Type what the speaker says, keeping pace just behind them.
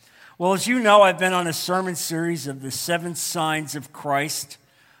Well, as you know, I've been on a sermon series of the 7 signs of Christ,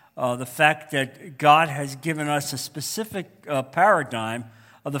 the fact that God has given us a specific paradigm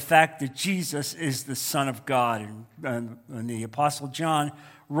of the fact that Jesus is the Son of God. And the Apostle John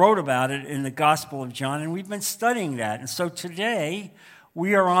wrote about it in the Gospel of John, and we've been studying that. And so today,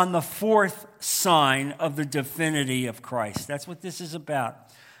 we are on the 4th sign of the divinity of Christ. That's what this is about.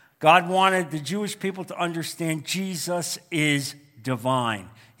 God wanted the Jewish people to understand Jesus is divine.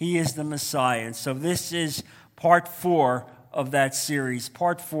 He is the Messiah. And so this is part 4 of that series,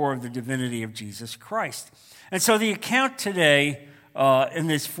 part 4 of the divinity of Jesus Christ. And so the account today in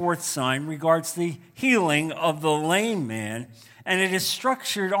this 4th sign regards the healing of the lame man, and it is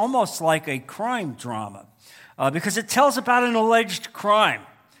structured almost like a crime drama because it tells about an alleged crime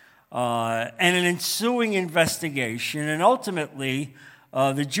and an ensuing investigation, and ultimately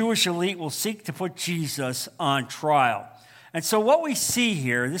the Jewish elite will seek to put Jesus on trial. And so what we see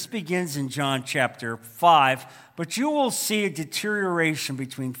here, this begins in John chapter 5, but you will see a deterioration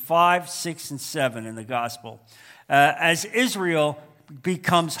between 5, 6, and 7 in the gospel as Israel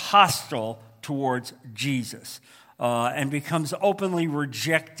becomes hostile towards Jesus and becomes openly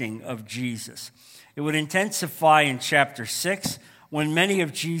rejecting of Jesus. It would intensify in chapter 6 when many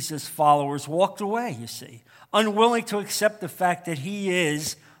of Jesus' followers walked away, you see, unwilling to accept the fact that he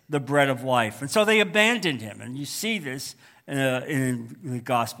is the bread of life. And so they abandoned him, and you see this in the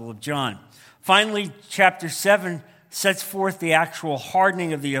Gospel of John. Finally, chapter 7 sets forth the actual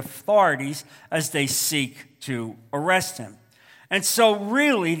hardening of the authorities as they seek to arrest him. And so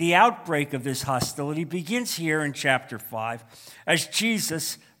really the outbreak of this hostility begins here in chapter 5 as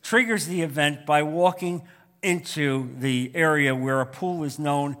Jesus triggers the event by walking into the area where a pool is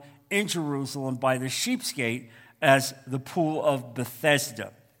known in Jerusalem by the Sheep's Gate as the Pool of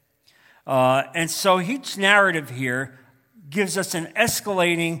Bethesda. And so each narrative here gives us an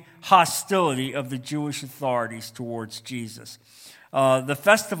escalating hostility of the Jewish authorities towards Jesus. The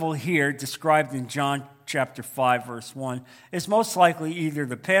festival here, described in John chapter 5, verse 1, is most likely either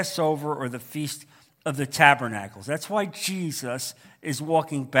the Passover or the Feast of the Tabernacles. That's why Jesus is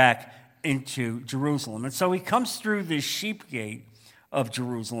walking back into Jerusalem. And so he comes through the Sheep Gate of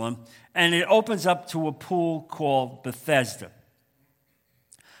Jerusalem, and it opens up to a pool called Bethesda,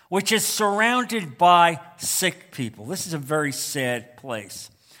 which is surrounded by sick people. This is a very sad place.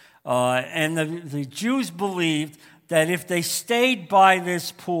 And the Jews believed that if they stayed by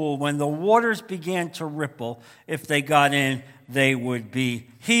this pool, when the waters began to ripple, if they got in, they would be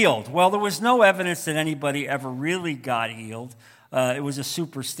healed. Well, there was no evidence that anybody ever really got healed. It was a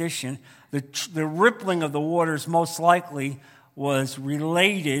superstition. The rippling of the waters most likely was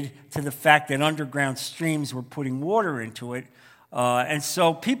related to the fact that underground streams were putting water into it. And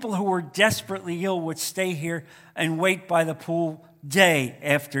so people who were desperately ill would stay here and wait by the pool day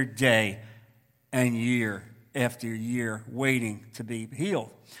after day and year after year, waiting to be healed.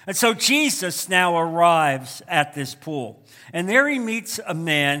 And so Jesus now arrives at this pool. And there he meets a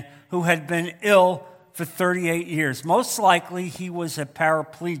man who had been ill for 38 years. Most likely he was a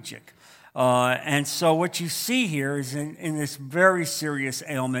paraplegic. And so what you see here is in this very serious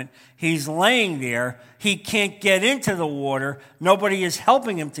ailment, he's laying there. He can't get into the water. Nobody is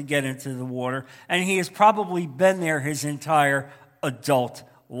helping him to get into the water. And he has probably been there his entire adult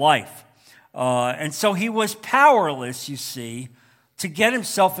life. And so he was powerless, you see, to get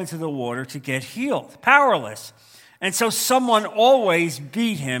himself into the water to get healed. Powerless. And so someone always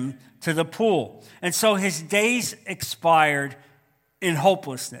beat him to the pool. And so his days expired in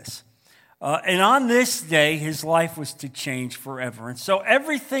hopelessness. And on this day, his life was to change forever. And so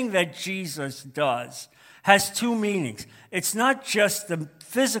everything that Jesus does has 2 meanings. It's not just the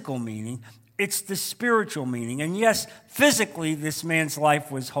physical meaning, it's the spiritual meaning. And yes, physically, this man's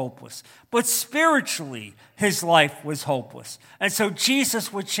life was hopeless. But spiritually, his life was hopeless. And so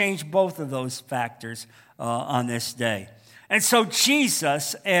Jesus would change both of those factors on this day. And so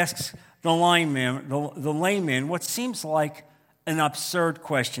Jesus asks the lame man what seems like an absurd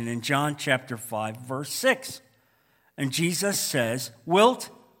question in John chapter 5, verse 6. And Jesus says, "Wilt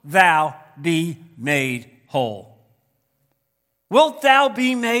thou be made whole?" Wilt thou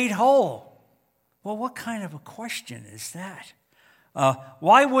be made whole? Well, what kind of a question is that?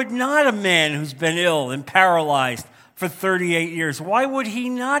 Why would not a man who's been ill and paralyzed for 38 years, why would he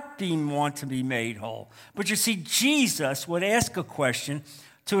not want to be made whole? But you see, Jesus would ask a question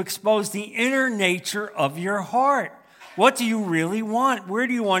to expose the inner nature of your heart. What do you really want? Where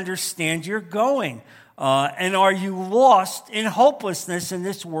do you understand you're going? And are you lost in hopelessness in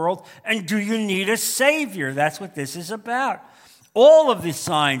this world? And do you need a Savior? That's what this is about. All of the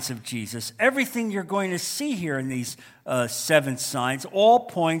signs of Jesus, everything you're going to see here in these 7 signs, all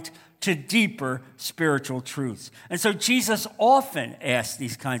point to deeper spiritual truths. And so Jesus often asks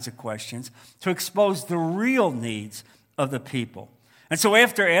these kinds of questions to expose the real needs of the people. And so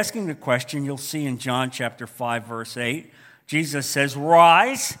after asking the question, you'll see in John chapter 5, verse 8, Jesus says,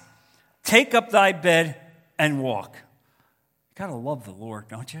 "Rise, take up thy bed, and walk." You gotta love the Lord,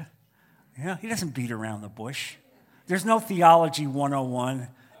 don't you? Yeah, he doesn't beat around the bush. There's no theology 101.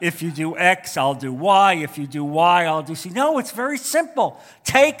 If you do X, I'll do Y. If you do Y, I'll do C. No, it's very simple.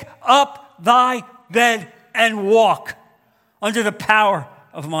 Take up thy bed and walk under the power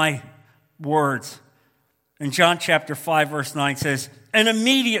of my words. And John chapter 5, verse 9 says, "And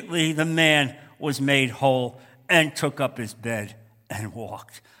immediately the man was made whole and took up his bed and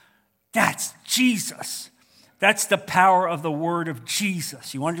walked." That's Jesus. That's the power of the word of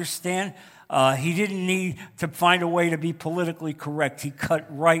Jesus. You understand? He didn't need to find a way to be politically correct. He cut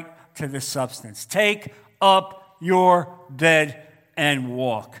right to the substance. Take up your bed and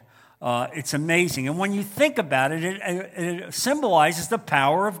walk. It's amazing. And when you think about it, it symbolizes the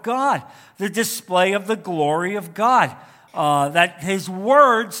power of God, the display of the glory of God, that his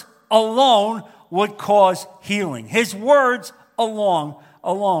words alone would cause healing. His words alone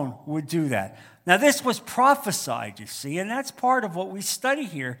would do that. Now, this was prophesied, you see, and that's part of what we study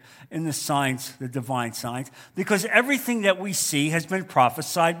here in the signs, the divine signs, because everything that we see has been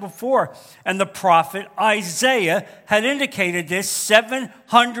prophesied before. And the prophet Isaiah had indicated this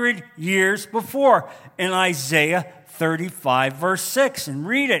 700 years before in Isaiah 35, verse 6. And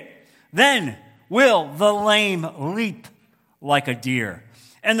read it. "Then will the lame leap like a deer,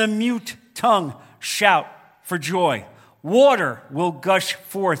 and the mute tongue shout for joy. Water will gush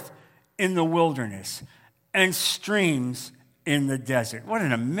forth in the wilderness, and streams in the desert." What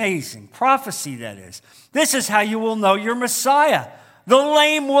an amazing prophecy that is. This is how you will know your Messiah. The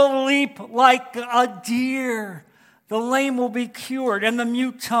lame will leap like a deer. The lame will be cured, and the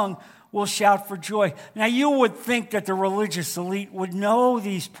mute tongue will shout for joy. Now, you would think that the religious elite would know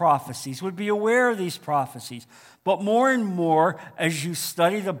these prophecies, would be aware of these prophecies. But more and more, as you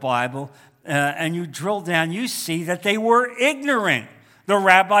study the Bible and you drill down, you see that they were ignorant. The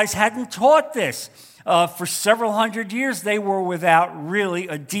rabbis hadn't taught this. For several hundred years, they were without really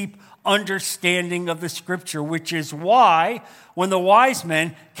a deep understanding of the Scripture, which is why when the wise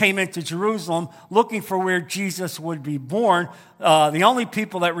men came into Jerusalem looking for where Jesus would be born, the only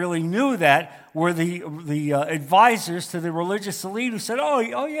people that really knew that were the advisors to the religious elite who said, oh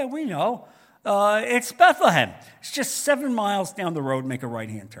yeah, we know. It's Bethlehem. It's just 7 miles down the road, make a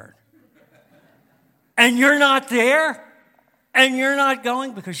right-hand turn. And you're not there? And you're not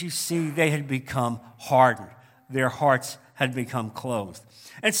going? Because you see, they had become hardened. Their hearts had become closed.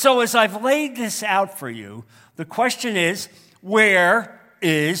 And so as I've laid this out for you, the question is, where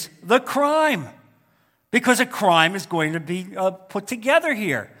is the crime? Because a crime is going to be put together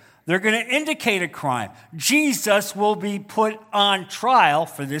here. They're going to indicate a crime. Jesus will be put on trial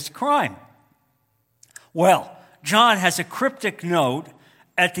for this crime. Well, John has a cryptic note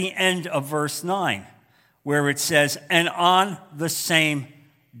at the end of verse 9. Where it says, "And on the same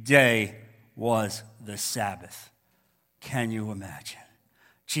day was the Sabbath." Can you imagine?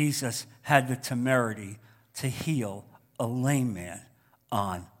 Jesus had the temerity to heal a lame man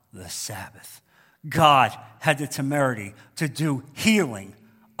on the Sabbath. God had the temerity to do healing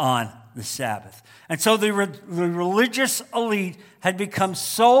on the Sabbath. And so the religious elite had become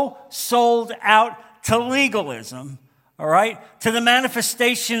so sold out to legalism, all right, to the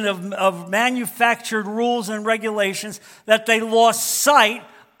manifestation of manufactured rules and regulations, that they lost sight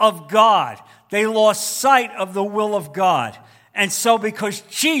of God. They lost sight of the will of God. And so because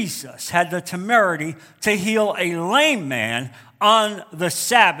Jesus had the temerity to heal a lame man on the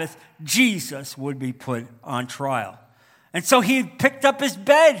Sabbath, Jesus would be put on trial. And so he picked up his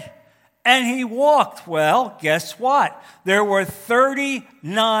bed and he walked. Well, guess what? There were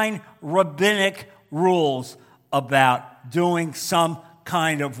 39 rabbinic rules about doing some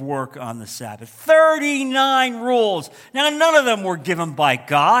kind of work on the Sabbath. 39 rules. Now, none of them were given by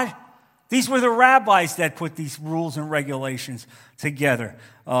God. These were the rabbis that put these rules and regulations together.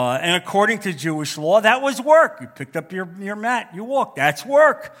 And according to Jewish law, that was work. You picked up your mat, you walked. That's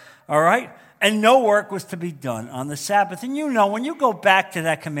work. All right? And no work was to be done on the Sabbath. And you know, when you go back to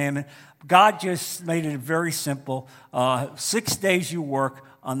that commandment, God just made it very simple. 6 days you work.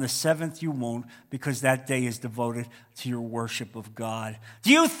 On the seventh you won't, because that day is devoted to your worship of God. Do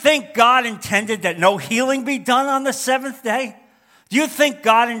you think God intended that no healing be done on the seventh day? Do you think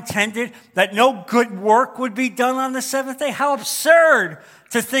God intended that no good work would be done on the seventh day? How absurd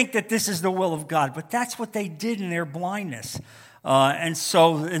to think that this is the will of God. But that's what they did in their blindness. And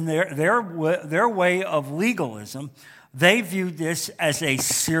so in their way of legalism, They viewed this as a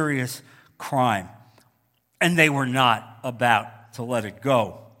serious crime, and they were not about to let it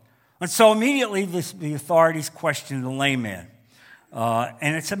go. And so immediately the authorities questioned the lame man.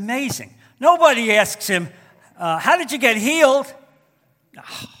 And it's amazing. Nobody asks him, how did you get healed? No,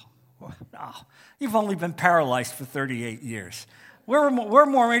 you've only been paralyzed for 38 years. We're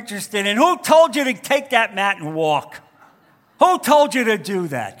more interested in who told you to take that mat and walk? Who told you to do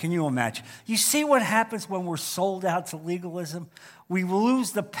that? Can you imagine? You see what happens when we're sold out to legalism? We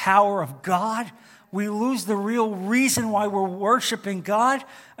lose the power of God. We lose the real reason why we're worshiping God.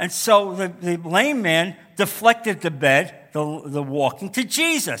 And so the lame man deflected the walking to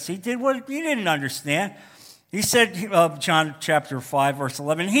Jesus. He did what he didn't understand. He said, John chapter 5, verse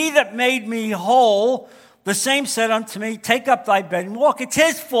 11, "He that made me whole, the same said unto me, take up thy bed and walk." It's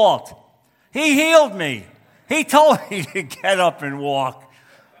his fault. He healed me. He told me to get up and walk.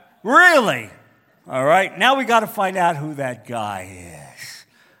 Really? All right, now we got to find out who that guy is,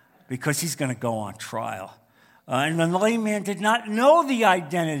 because he's going to go on trial. And the lame man did not know the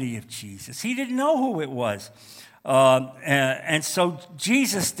identity of Jesus. He didn't know who it was. And so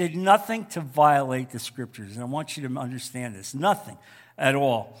Jesus did nothing to violate the scriptures. And I want you to understand this. Nothing at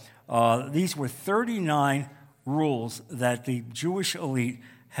all. These were 39 rules that the Jewish elite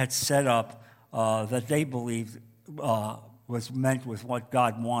had set up that they believed was meant with what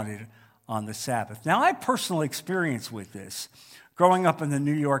God wanted on the Sabbath. Now, I have personal experience with this, growing up in the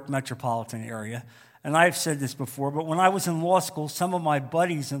New York metropolitan area. And I've said this before, but when I was in law school, some of my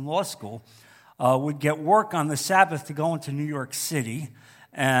buddies in law school would get work on the Sabbath to go into New York City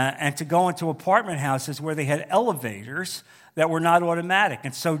and to go into apartment houses where they had elevators that were not automatic.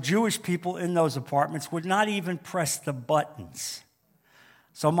 And so Jewish people in those apartments would not even press the buttons.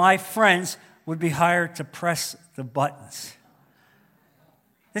 So my friends would be hired to press the buttons.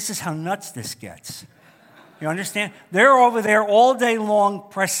 This is how nuts this gets. You understand? They're over there all day long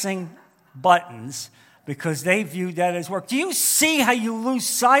pressing buttons because they viewed that as work. Do you see how you lose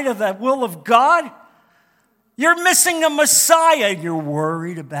sight of the will of God? You're missing the Messiah. You're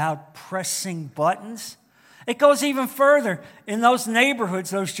worried about pressing buttons. It goes even further. In those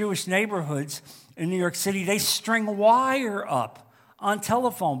neighborhoods, those Jewish neighborhoods in New York City, they string wire up on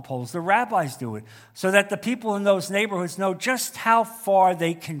telephone poles. The rabbis do it so that the people in those neighborhoods know just how far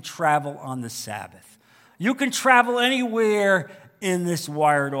they can travel on the Sabbath. You can travel anywhere in this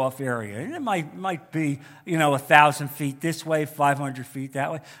wired off area. And it might be, 1,000 feet this way, 500 feet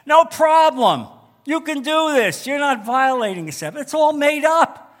that way. No problem. You can do this. You're not violating the Sabbath. It's all made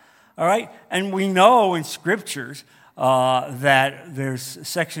up. All right? And we know in scriptures that there's a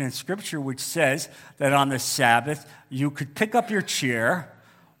section in Scripture which says that on the Sabbath, you could pick up your chair,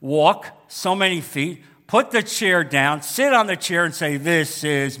 walk so many feet, put the chair down, sit on the chair and say, "This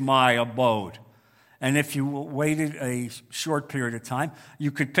is my abode." And if you waited a short period of time,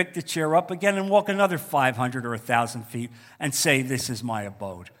 you could pick the chair up again and walk another 500 or 1,000 feet and say, "This is my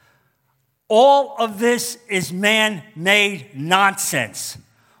abode." All of this is man-made nonsense.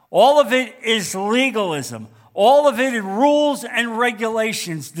 All of it is legalism. All of it is rules and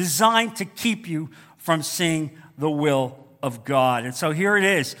regulations designed to keep you from seeing the will of God. And so here it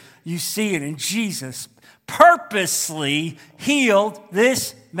is. You see it in Jesus purposely healed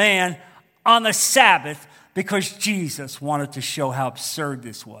this man on the Sabbath because Jesus wanted to show how absurd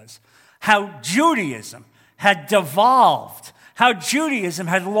this was, how Judaism had devolved, how Judaism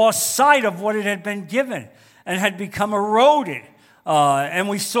had lost sight of what it had been given and had become eroded. And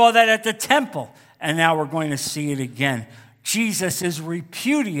we saw that at the temple. And now we're going to see it again. Jesus is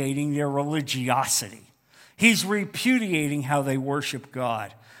repudiating their religiosity. He's repudiating how they worship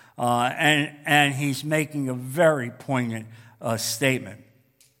God. And he's making a very poignant statement.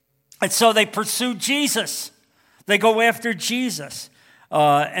 And so they pursue Jesus. They go after Jesus.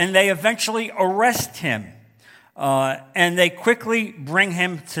 And they eventually arrest him. And they quickly bring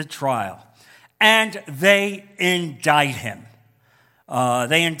him to trial. And they indict him.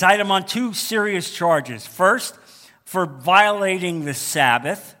 They indict him on 2 serious charges. First, for violating the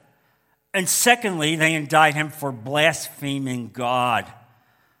Sabbath. And secondly, they indict him for blaspheming God.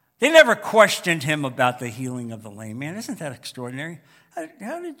 They never questioned him about the healing of the lame man. Isn't that extraordinary?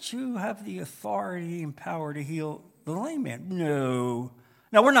 How did you have the authority and power to heal the lame man? No,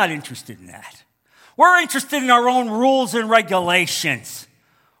 we're not interested in that. We're interested in our own rules and regulations.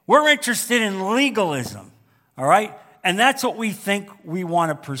 We're interested in legalism, all right? And that's what we think we want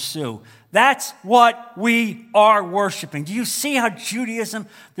to pursue. That's what we are worshiping. Do you see how Judaism,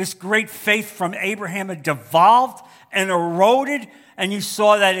 this great faith from Abraham, had devolved and eroded? And you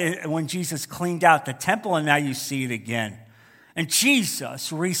saw that when Jesus cleaned out the temple, and now you see it again. And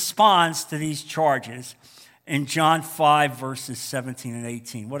Jesus responds to these charges in John 5, verses 17 and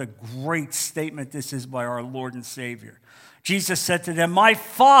 18. What a great statement this is by our Lord and Savior. Jesus said to them, "My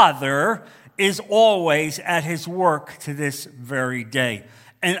Father is always at his work to this very day,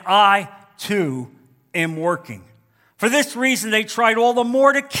 and I too am working." For this reason, they tried all the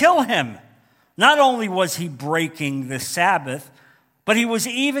more to kill him. Not only was he breaking the Sabbath, but he was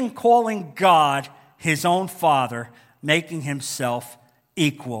even calling God his own Father, making himself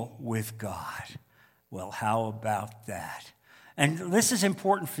equal with God. Well, how about that? And this is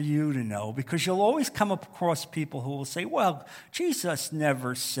important for you to know, because you'll always come across people who will say, well, Jesus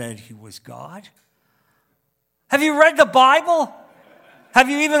never said he was God. Have you read the Bible? Have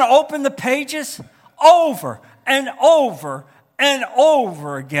you even opened the pages? Over and over and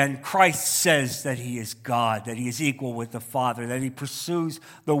over again, Christ says that he is God, that he is equal with the Father, that he pursues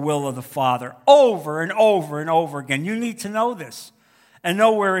the will of the Father over and over and over again. You need to know this and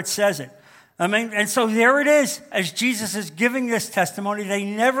know where it says it. And so there it is. As Jesus is giving this testimony, they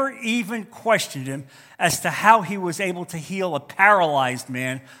never even questioned him as to how he was able to heal a paralyzed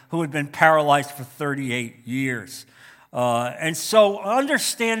man who had been paralyzed for 38 years. And so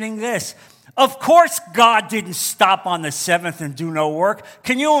understanding this, of course God didn't stop on the seventh and do no work.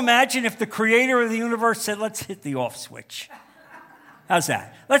 Can you imagine if the creator of the universe said, let's hit the off switch? How's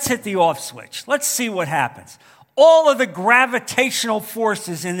that? Let's hit the off switch. Let's see what happens. All of the gravitational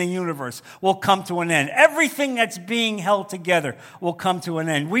forces in the universe will come to an end. Everything that's being held together will come to an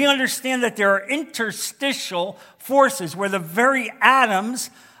end. We understand that there are interstitial forces where the very atoms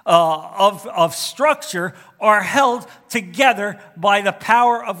of structure are held together by the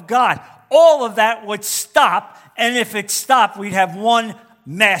power of God. All of that would stop, and if it stopped, we'd have one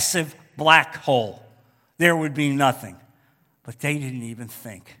massive black hole. There would be nothing. But they didn't even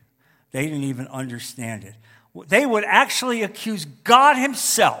think. They didn't even understand it. They would actually accuse God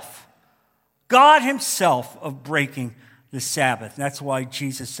himself of breaking the Sabbath. That's why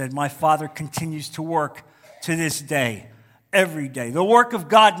Jesus said, my Father continues to work to this day, every day. The work of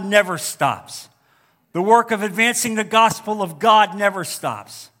God never stops. The work of advancing the gospel of God never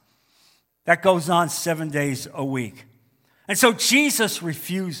stops. That goes on 7 days a week. And so Jesus'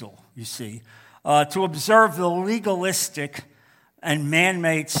 refusal, you see, to observe the legalistic and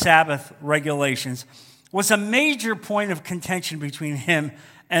man-made Sabbath regulations was a major point of contention between him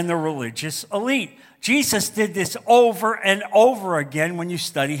and the religious elite. Jesus did this over and over again when you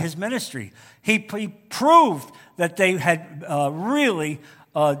study his ministry. He proved that they had really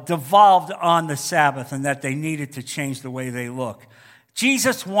devolved on the Sabbath and that they needed to change the way they look.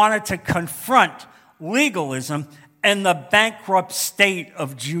 Jesus wanted to confront legalism and the bankrupt state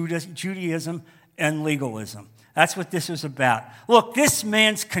of Judaism and legalism. That's what this was about. Look, this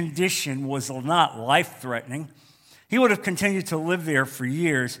man's condition was not life-threatening. He would have continued to live there for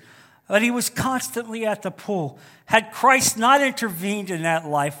years, but he was constantly at the pool. Had Christ not intervened in that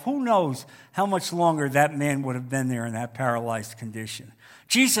life, who knows how much longer that man would have been there in that paralyzed condition.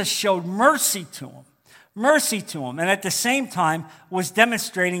 Jesus showed mercy to him, and at the same time was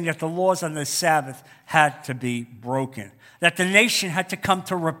demonstrating that the laws on the Sabbath had to be broken, that the nation had to come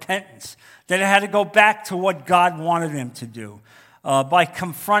to repentance, that it had to go back to what God wanted them to do by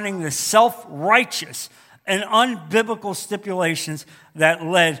confronting the self-righteous and unbiblical stipulations that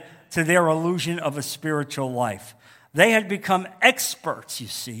led to their illusion of a spiritual life. They had become experts, you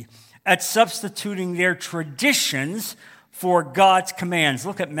see, at substituting their traditions for God's commands.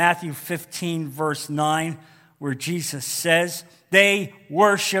 Look at Matthew 15, verse 9, where Jesus says, "They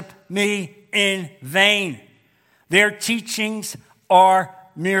worship me in vain. Their teachings are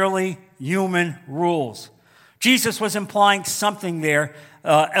merely human rules." Jesus was implying something there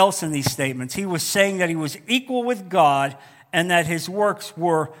else in these statements. He was saying that he was equal with God and that his works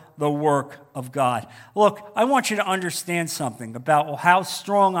were the work of God. Look, I want you to understand something about how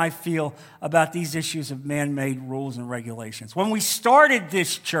strong I feel about these issues of man-made rules and regulations. When we started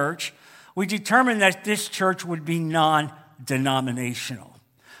this church, we determined that this church would be non-denominational.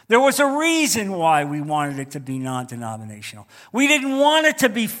 There was a reason why we wanted it to be non-denominational. We didn't want it to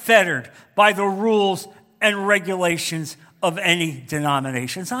be fettered by the rules and regulations of any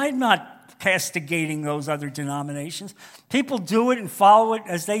denominations. I'm not castigating those other denominations. People do it and follow it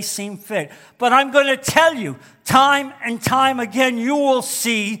as they seem fit. But I'm going to tell you, time and time again, you will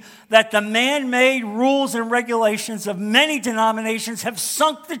see that the man-made rules and regulations of many denominations have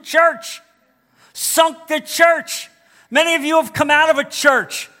sunk the church. Sunk the church. Many of you have come out of a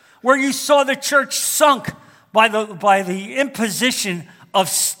church where you saw the church sunk by the imposition of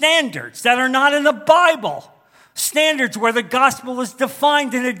standards that are not in the Bible. Standards where the gospel is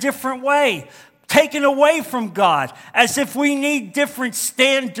defined in a different way. taken away from God, as if we need different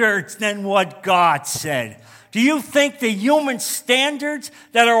standards than what God said. Do you think the human standards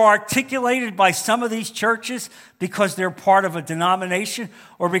that are articulated by some of these churches because they're part of a denomination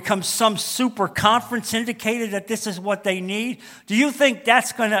or become some super conference indicated that this is what they need? Do you think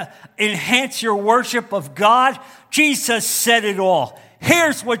that's going to enhance your worship of God? Jesus said it all.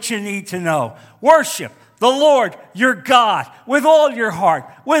 Here's what you need to know. Worship the Lord your God with all your heart,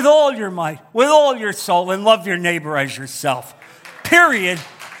 with all your might, with all your soul, and love your neighbor as yourself. Period.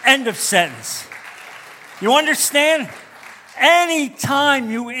 End of sentence. You understand?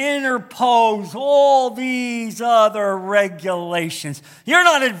 Anytime you interpose all these other regulations, you're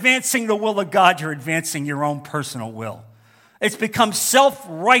not advancing the will of God, you're advancing your own personal will. It's become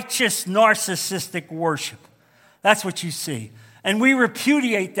self-righteous, narcissistic worship. That's what you see. And we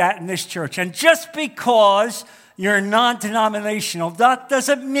repudiate that in this church. And just because you're non-denominational, that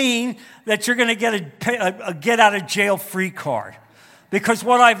doesn't mean that you're going to get a get-out-of-jail-free card. Because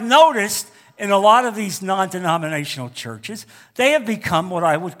what I've noticed in a lot of these non-denominational churches, they have become what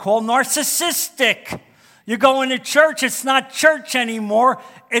I would call narcissistic. You go into church, it's not church anymore.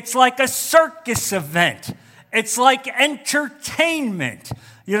 It's like a circus event. It's like entertainment.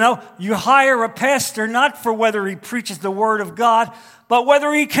 You know, you hire a pastor not for whether he preaches the word of God, but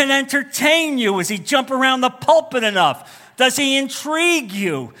whether he can entertain you. Does he jump around the pulpit enough? Does he intrigue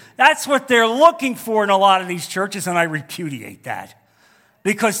you? That's what they're looking for in a lot of these churches, and I repudiate that.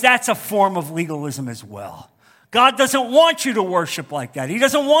 Because that's a form of legalism as well. God doesn't want you to worship like that. He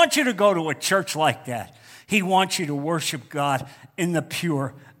doesn't want you to go to a church like that. He wants you to worship God in the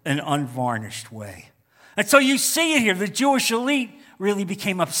pure and unvarnished way. And so you see it here. The Jewish elite really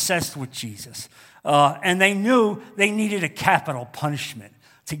became obsessed with Jesus. And they knew they needed a capital punishment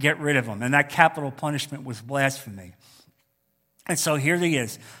to get rid of him. And that capital punishment was blasphemy. And so here he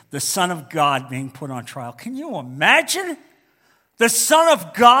is, the Son of God being put on trial. Can you imagine? The Son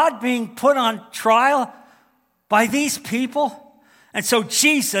of God being put on trial by these people? And so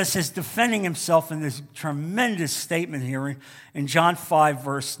Jesus is defending himself in this tremendous statement here in John 5,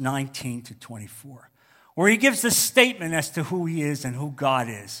 verse 19 to 24, where he gives the statement as to who he is and who God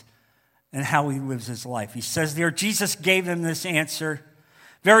is and how he lives his life. He says there, Jesus gave them this answer,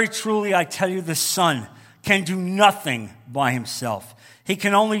 "Very truly I tell you, the Son can do nothing by himself. He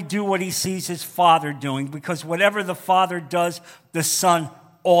can only do what he sees his Father doing, because whatever the Father does, the Son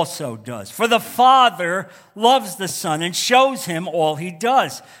also does. For the Father loves the Son and shows him all he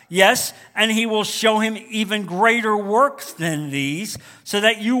does. Yes, and he will show him even greater works than these, so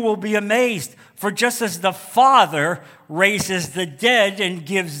that you will be amazed. For just as the Father raises the dead and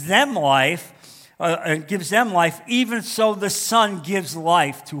gives them life, even so the Son gives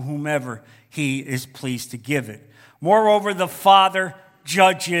life to whomever he is pleased to give it. Moreover, the Father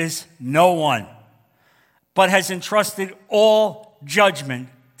judges no one, but has entrusted all judgment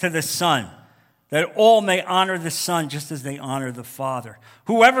to the Son, that all may honor the Son just as they honor the Father.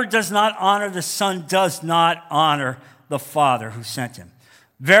 Whoever does not honor the Son does not honor the Father who sent him.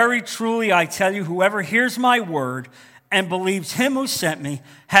 Very truly I tell you, whoever hears my word and believes him who sent me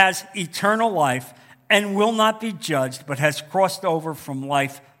has eternal life and will not be judged, but has crossed over from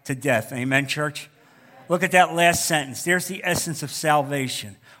life to death." Amen, church? Look at that last sentence. There's the essence of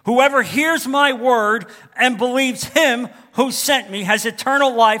salvation. Whoever hears my word and believes him who sent me has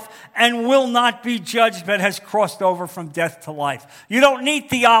eternal life and will not be judged, but has crossed over from death to life. You don't need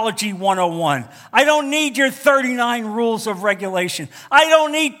Theology 101. I don't need your 39 rules of regulation. I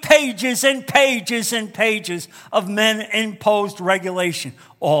don't need pages and pages and pages of men-imposed regulation.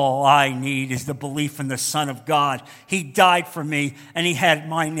 All I need is the belief in the Son of God. He died for me, and he had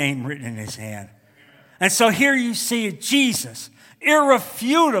my name written in his hand. And so here you see it, Jesus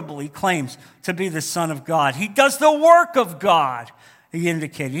irrefutably claims to be the Son of God. He does the work of God, he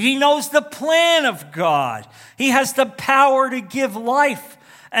indicated. He knows the plan of God. He has the power to give life,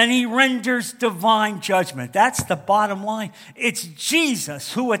 and he renders divine judgment. That's the bottom line. It's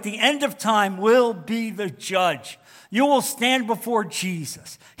Jesus who at the end of time will be the judge. You will stand before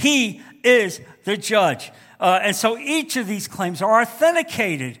Jesus. He is the judge. And so each of these claims are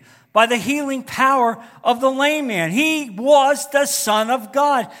authenticated by the healing power of the lame man. He was the Son of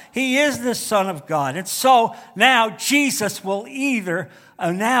God. He is the Son of God. And so now Jesus will either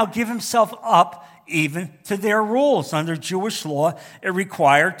now give himself up even to their rules. Under Jewish law, it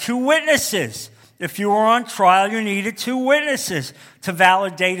required 2 witnesses. If you were on trial, you needed 2 witnesses to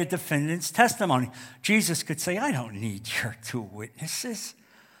validate a defendant's testimony. Jesus could say, I don't need your 2 witnesses.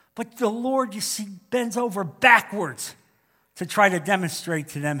 But the Lord, you see, bends over backwards to try to demonstrate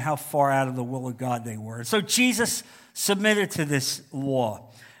to them how far out of the will of God they were. So Jesus submitted to this law.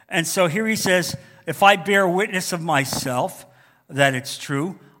 And so here he says, if I bear witness of myself that it's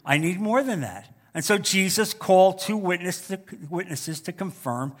true, I need more than that. And so Jesus called two witnesses to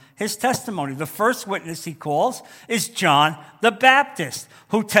confirm his testimony. The first witness he calls is John the Baptist,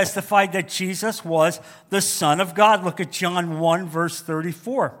 who testified that Jesus was the Son of God. Look at John 1, verse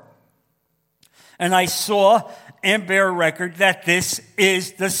 34. And I saw and bear record that this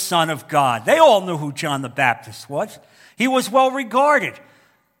is the Son of God. They all knew who John the Baptist was. He was well regarded.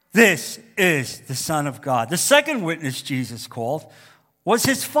 This is the Son of God. The second witness Jesus called was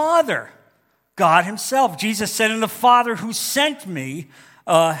his Father, God himself. Jesus said, and the Father who sent me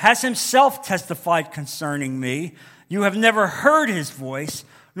has himself testified concerning me. You have never heard his voice,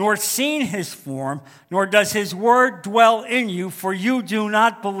 nor seen his form, nor does his word dwell in you, for you do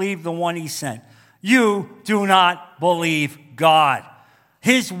not believe the one he sent. You do not believe God.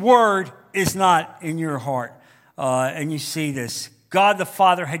 His word is not in your heart. And you see this. God the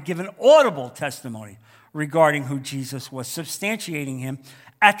Father had given audible testimony regarding who Jesus was, substantiating him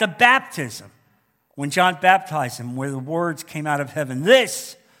at the baptism, when John baptized him, where the words came out of heaven,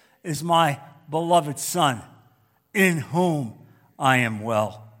 this is my beloved Son, in whom I am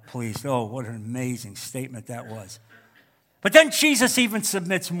well pleased. Oh, what an amazing statement that was. But then Jesus even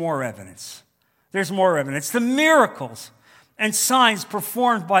submits more evidence. There's more evidence. The miracles and signs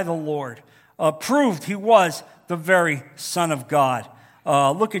performed by the Lord proved he was the very Son of God.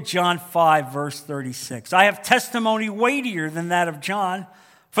 Look at John 5, verse 36. I have testimony weightier than that of John,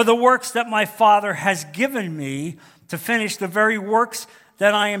 for the works that my Father has given me to finish, the very works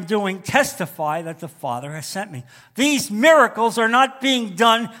that I am doing testify that the Father has sent me. These miracles are not being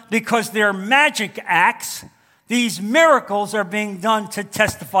done because they're magic acts. These miracles are being done to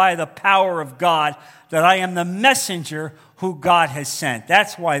testify the power of God, that I am the messenger who God has sent.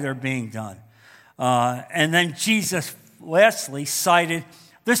 That's why they're being done. And then Jesus, lastly, cited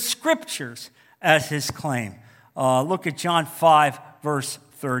the Scriptures as his claim. Look at John 5, verse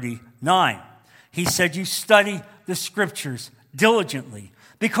 39. He said, you study the Scriptures diligently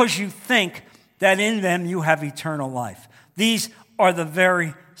because you think that in them you have eternal life. These are the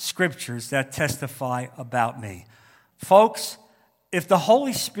very Scriptures that testify about me. Folks, if the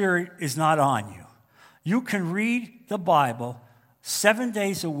Holy Spirit is not on you, you can read the Bible 7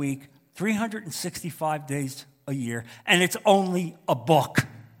 days a week, 365 days a year, and it's only a book.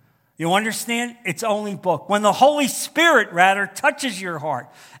 You understand? It's only a book. When the Holy Spirit, rather, touches your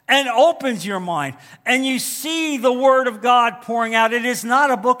heart and opens your mind, and you see the Word of God pouring out, it is not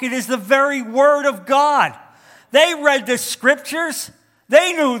a book, it is the very Word of God. They read the Scriptures,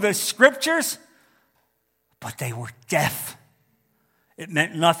 they knew the Scriptures, but they were deaf. It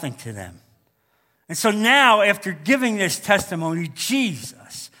meant nothing to them. And so now, after giving this testimony,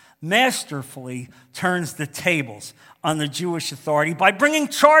 Jesus masterfully turns the tables on the Jewish authority by bringing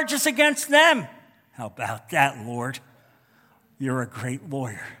charges against them. How about that, Lord? You're a great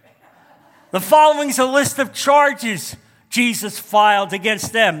lawyer. The following is a list of charges Jesus filed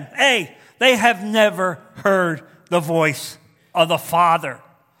against them. A, they have never heard the voice of the Father.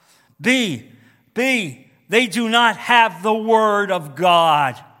 B, they do not have the Word of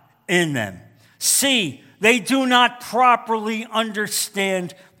God in them. C, they do not properly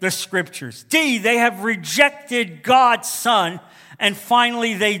understand the Scriptures. D, they have rejected God's Son. And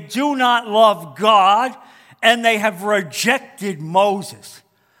finally, they do not love God, and they have rejected Moses.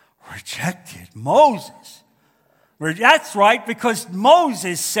 Rejected Moses. That's right, because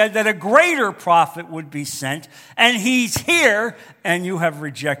Moses said that a greater prophet would be sent, and he's here, and you have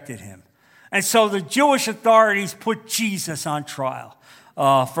rejected him. And so the Jewish authorities put Jesus on trial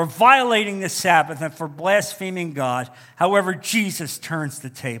for violating the Sabbath and for blaspheming God. However, Jesus turns the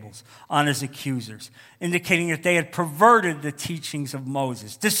tables on his accusers, indicating that they had perverted the teachings of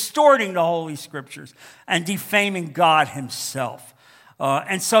Moses, distorting the Holy Scriptures, and defaming God himself.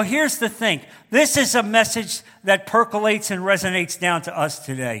 And so here's the thing. This is a message that percolates and resonates down to us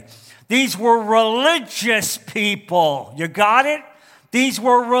today. These were religious people. You got it? These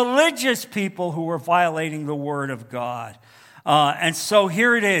were religious people who were violating the Word of God. And so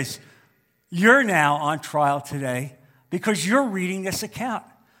here it is. You're now on trial today because you're reading this account.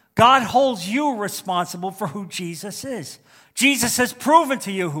 God holds you responsible for who Jesus is. Jesus has proven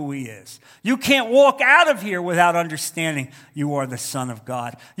to you who he is. You can't walk out of here without understanding you are the Son of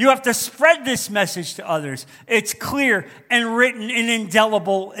God. You have to spread this message to others. It's clear and written in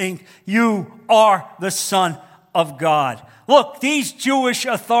indelible ink. You are the Son of God. Look, these Jewish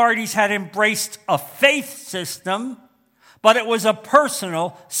authorities had embraced a faith system, but it was a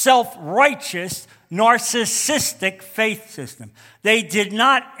personal, self-righteous, narcissistic faith system. They did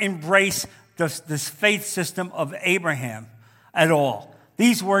not embrace this faith system of Abraham at all.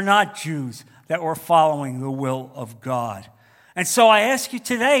 These were not Jews that were following the will of God. And so I ask you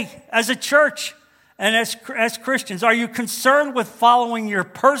today, as a church and as Christians, are you concerned with following your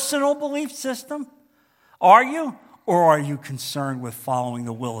personal belief system? Are you? Or are you concerned with following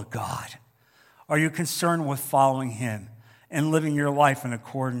the will of God? Are you concerned with following Him and living your life in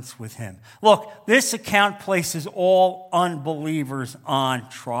accordance with Him? Look, this account places all unbelievers on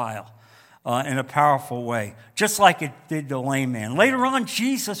trial in a powerful way, just like it did the lame man. Later on,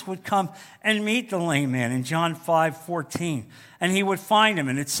 Jesus would come and meet the lame man in John 5:14, and He would find him.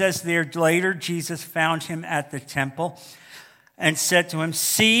 And it says there, later, Jesus found him at the temple and said to him,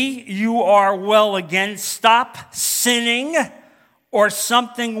 "See, you are well again. Stop sinning, or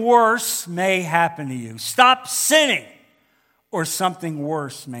something worse may happen to you." Stop sinning, or something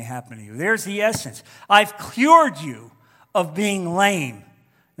worse may happen to you. There's the essence. I've cured you of being lame.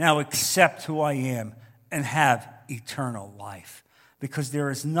 Now accept who I am and have eternal life, because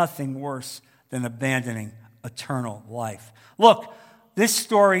there is nothing worse than abandoning eternal life. Look, this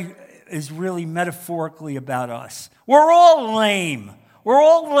story is really metaphorically about us. We're all lame. We're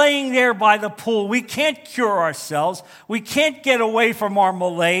all laying there by the pool. We can't cure ourselves. We can't get away from our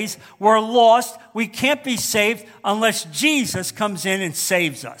malaise. We're lost. We can't be saved unless Jesus comes in and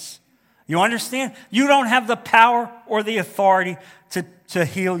saves us. You understand? You don't have the power or the authority to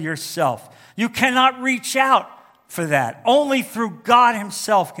heal yourself. You cannot reach out for that. Only through God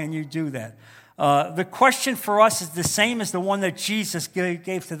Himself can you do that. The question for us is the same as the one that Jesus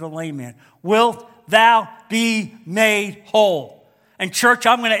gave to the lame man. Wilt thou be made whole? And church,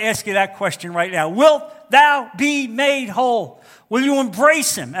 I'm going to ask you that question right now. Wilt thou be made whole? Will you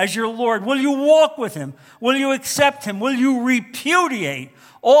embrace Him as your Lord? Will you walk with Him? Will you accept Him? Will you repudiate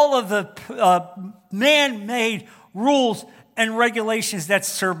all of the man-made rules and regulations that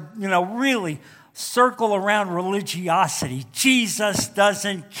really circle around religiosity? Jesus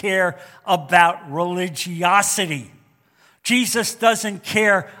doesn't care about religiosity. Jesus doesn't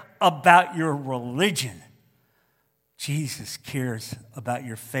care about your religion. Jesus cares about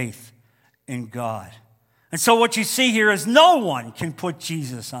your faith in God. And so what you see here is no one can put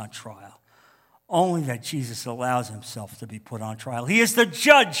Jesus on trial. Only that Jesus allows Himself to be put on trial. He is the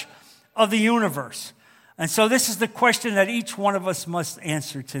judge of the universe. And so this is the question that each one of us must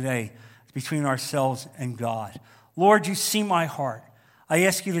answer today between ourselves and God. Lord, you see my heart. I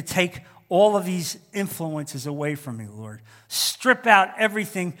ask you to take all of these influences away from me, Lord. Strip out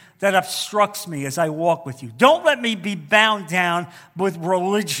everything that obstructs me as I walk with you. Don't let me be bound down with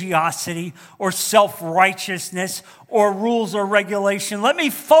religiosity or self-righteousness or rules or regulation. Let me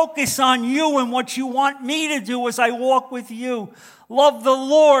focus on you and what you want me to do as I walk with you. Love the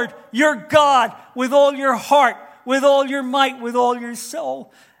Lord, your God, with all your heart, with all your might, with all your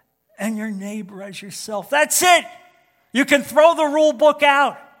soul, and your neighbor as yourself. That's it. You can throw the rule book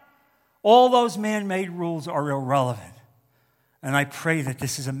out. All those man-made rules are irrelevant. And I pray that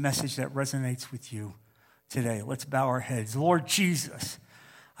this is a message that resonates with you today. Let's bow our heads. Lord Jesus,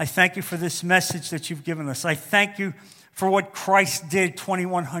 I thank you for this message that you've given us. I thank you for what Christ did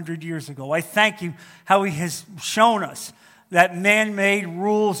 2,100 years ago. I thank you how He has shown us that man-made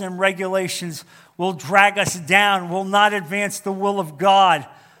rules and regulations will drag us down, will not advance the will of God,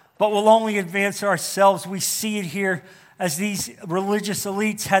 but will only advance ourselves. We see it here as these religious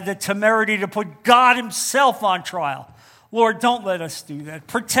elites had the temerity to put God Himself on trial. Lord, don't let us do that.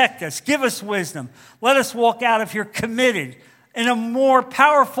 Protect us. Give us wisdom. Let us walk out of here committed in a more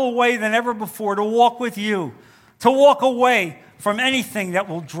powerful way than ever before to walk with you, to walk away from anything that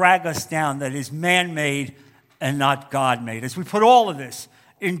will drag us down that is man-made and not God-made. As we put all of this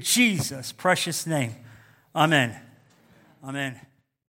in Jesus' precious name. Amen. Amen.